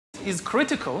is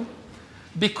critical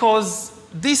because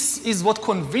this is what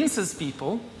convinces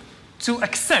people to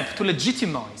accept, to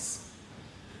legitimize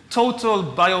total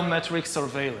biometric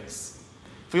surveillance.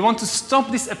 If we want to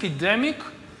stop this epidemic,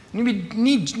 we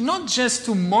need not just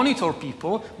to monitor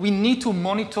people, we need to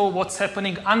monitor what's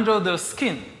happening under their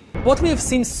skin. What we have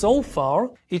seen so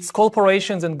far, it's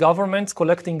corporations and governments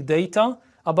collecting data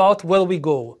about where we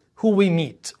go, who we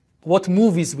meet, what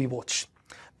movies we watch.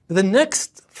 The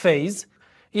next phase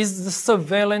is the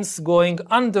surveillance going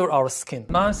under our skin.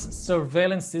 Mass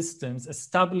surveillance systems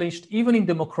established even in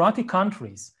democratic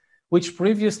countries, which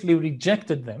previously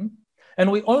rejected them. And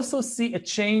we also see a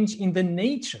change in the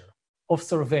nature of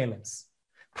surveillance.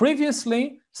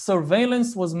 Previously,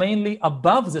 surveillance was mainly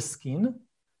above the skin.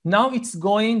 Now it's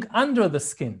going under the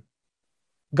skin.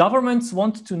 Governments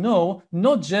want to know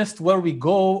not just where we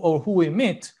go or who we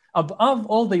meet. Above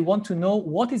all, they want to know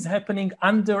what is happening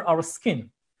under our skin.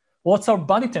 What's our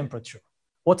body temperature?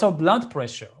 What's our blood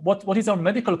pressure? What is our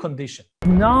medical condition?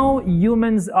 Now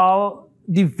humans are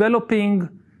developing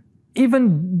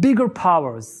even bigger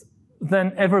powers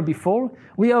than ever before.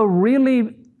 We are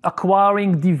really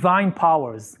acquiring divine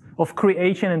powers of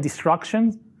creation and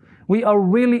destruction. We are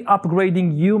really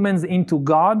upgrading humans into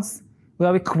gods. We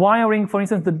are acquiring, for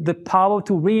instance, the power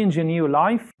to re-engineer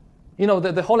life. You know,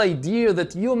 the whole idea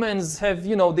that humans have,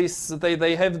 you know,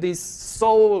 they have this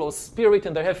soul or spirit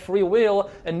and they have free will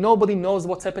and nobody knows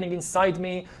what's happening inside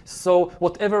me. So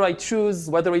whatever I choose,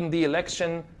 whether in the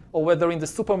election or whether in the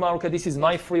supermarket, this is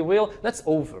my free will, that's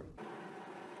over.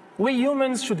 We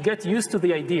humans should get used to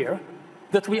the idea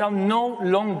that we are no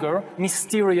longer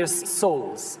mysterious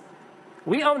souls.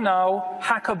 We are now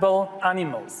hackable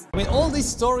animals. I mean, all this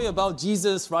story about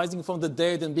Jesus rising from the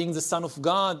dead and being the Son of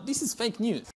God, this is fake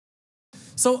news.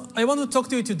 So I want to talk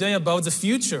to you today about the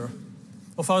future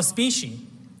of our species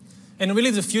and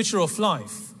really the future of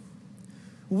life.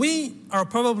 We are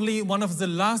probably one of the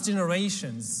last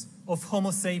generations of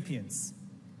Homo sapiens.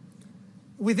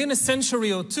 Within a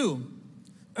century or two,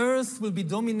 Earth will be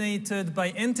dominated by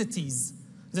entities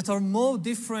that are more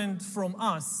different from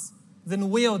us than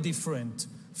we are different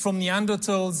from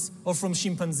Neanderthals or from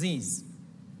chimpanzees.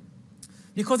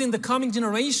 Because in the coming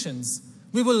generations,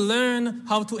 we will learn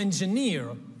how to engineer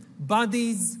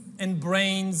bodies and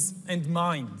brains and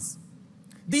minds.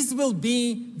 These will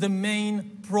be the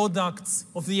main products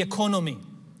of the economy,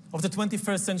 of the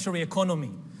 21st century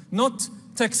economy. Not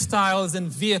textiles and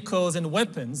vehicles and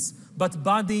weapons, but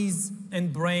bodies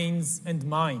and brains and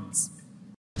minds.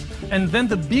 And then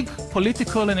the big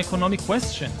political and economic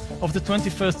question of the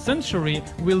 21st century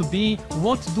will be,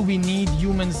 what do we need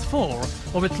humans for?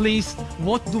 Or at least,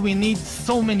 what do we need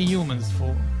so many humans for?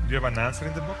 Do you have an answer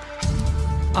in the book?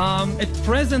 At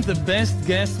present, the best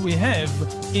guess we have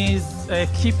is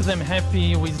keep them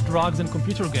happy with drugs and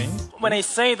computer games. When I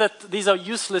say that these are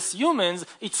useless humans,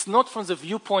 it's not from the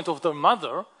viewpoint of the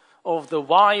mother, of the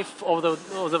wife, or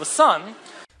the son.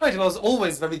 Right, it was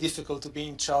always very difficult to be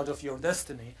in charge of your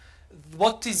destiny.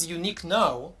 What is unique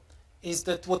now is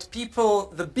that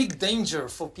the big danger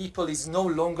for people is no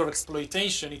longer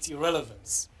exploitation, it's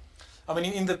irrelevance. I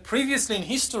mean, previously in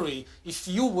history, if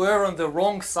you were on the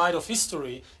wrong side of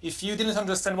history, if you didn't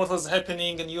understand what was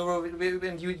happening and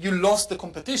you lost the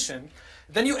competition,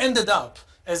 then you ended up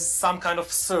as some kind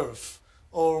of serf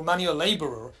or manual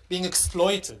laborer being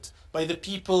exploited by the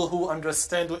people who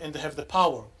understand and have the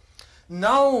power.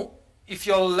 Now, if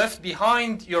you're left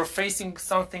behind, you're facing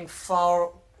something far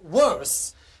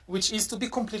worse, which is to be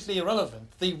completely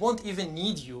irrelevant. They won't even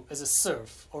need you as a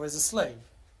serf or as a slave.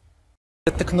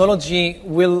 The technology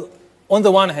will, on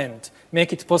the one hand,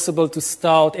 make it possible to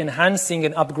start enhancing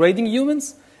and upgrading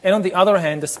humans, and on the other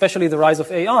hand, especially the rise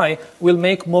of AI, will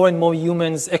make more and more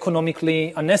humans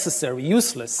economically unnecessary,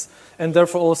 useless, and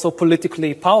therefore also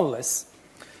politically powerless.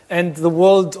 And the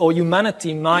world or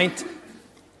humanity might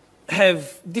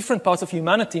have, different parts of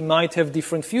humanity might have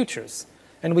different futures.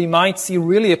 And we might see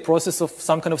really a process of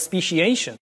some kind of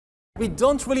speciation. We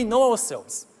don't really know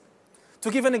ourselves. To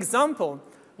give an example,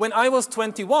 when I was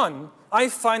 21, I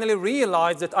finally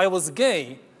realized that I was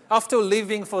gay after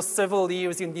living for several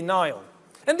years in denial.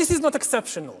 And this is not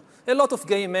exceptional. A lot of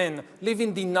gay men live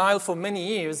in denial for many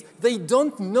years. They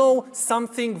don't know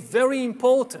something very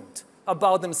important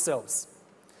about themselves.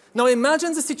 Now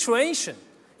imagine the situation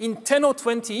in 10 or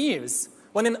 20 years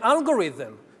when an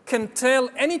algorithm can tell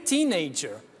any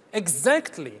teenager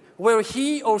exactly where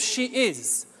he or she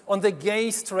is on the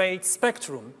gay-straight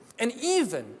spectrum, and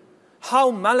even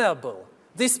how malleable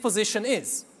this position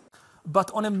is.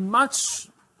 But on a much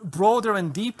broader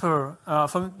and deeper,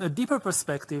 from a deeper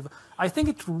perspective, I think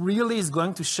it really is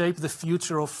going to shape the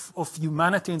future of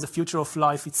humanity and the future of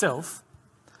life itself,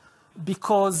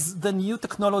 because the new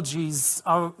technologies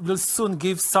will soon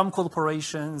give some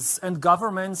corporations and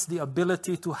governments the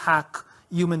ability to hack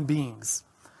human beings.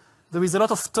 There is a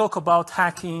lot of talk about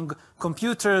hacking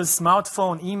computers,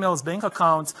 smartphone, emails, bank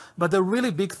accounts, but the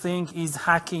really big thing is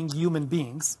hacking human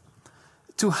beings.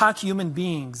 To hack human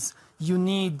beings, you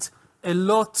need a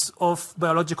lot of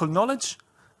biological knowledge,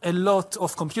 a lot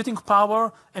of computing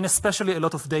power, and especially a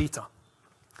lot of data.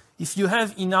 If you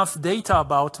have enough data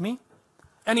about me,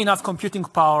 and enough computing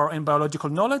power and biological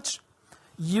knowledge,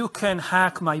 you can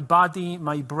hack my body,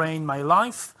 my brain, my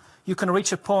life. You can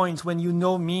reach a point when you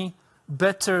know me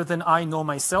better than I know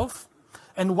myself.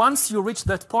 And once you reach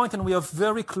that point, and we are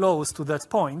very close to that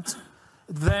point,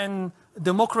 then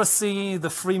democracy, the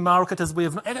free market as we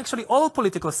have, and actually all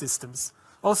political systems,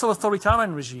 also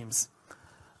authoritarian regimes,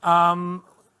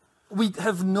 we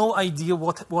have no idea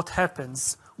what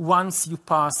happens once you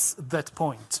pass that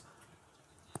point.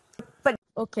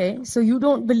 Okay, so you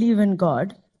don't believe in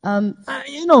God.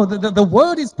 You know, the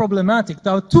word is problematic.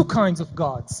 There are two kinds of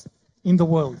gods in the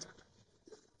world.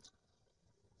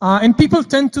 And people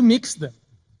tend to mix them.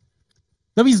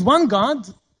 There is one God,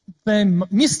 the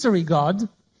mystery God,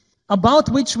 about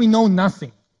which we know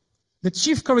nothing. The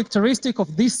chief characteristic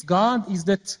of this God is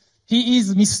that he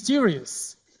is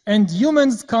mysterious, and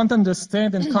humans can't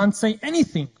understand and can't say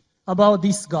anything about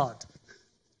this God.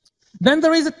 Then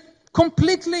there is a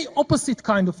completely opposite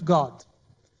kind of God,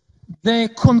 the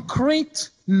concrete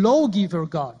lawgiver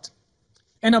God.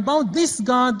 And about this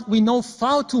God, we know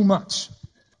far too much.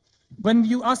 When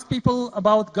you ask people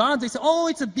about God, they say, oh,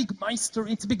 it's a big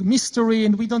mystery,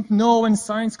 and we don't know, and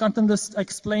science can't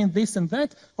explain this and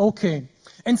that. Okay.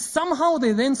 And somehow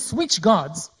they then switch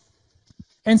gods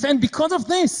and say, and because of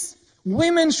this,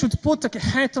 women should put a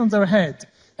hat on their head,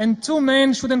 and two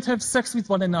men shouldn't have sex with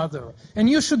one another, and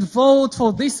you should vote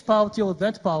for this party or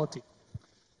that party.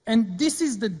 And this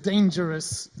is the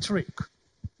dangerous trick.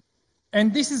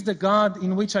 And this is the God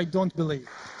in which I don't believe.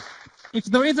 If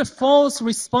there is a force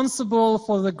responsible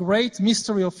for the great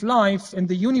mystery of life and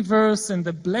the universe and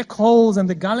the black holes and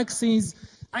the galaxies,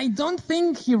 I don't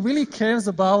think he really cares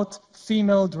about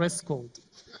female dress code.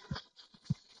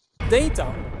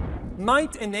 Data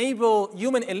might enable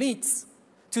human elites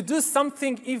to do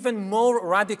something even more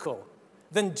radical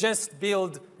than just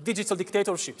build digital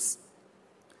dictatorships.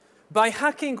 By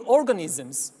hacking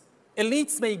organisms,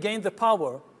 elites may gain the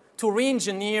power to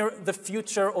re-engineer the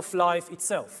future of life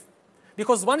itself.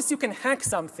 Because once you can hack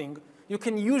something, you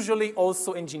can usually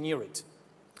also engineer it.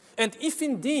 And if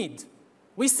indeed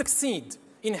we succeed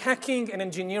in hacking and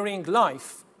engineering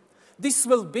life, this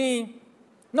will be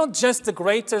not just the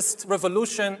greatest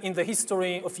revolution in the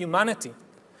history of humanity.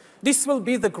 This will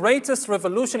be the greatest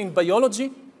revolution in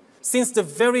biology since the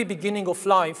very beginning of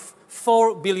life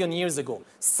 4 billion years ago.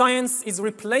 Science is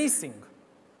replacing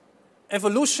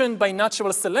evolution by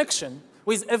natural selection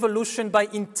with evolution by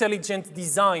intelligent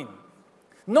design.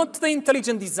 Not the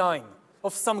intelligent design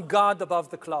of some God above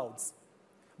the clouds,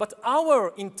 but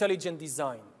our intelligent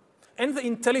design and the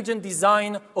intelligent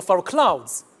design of our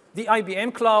clouds, the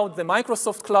IBM cloud, the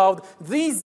Microsoft cloud. These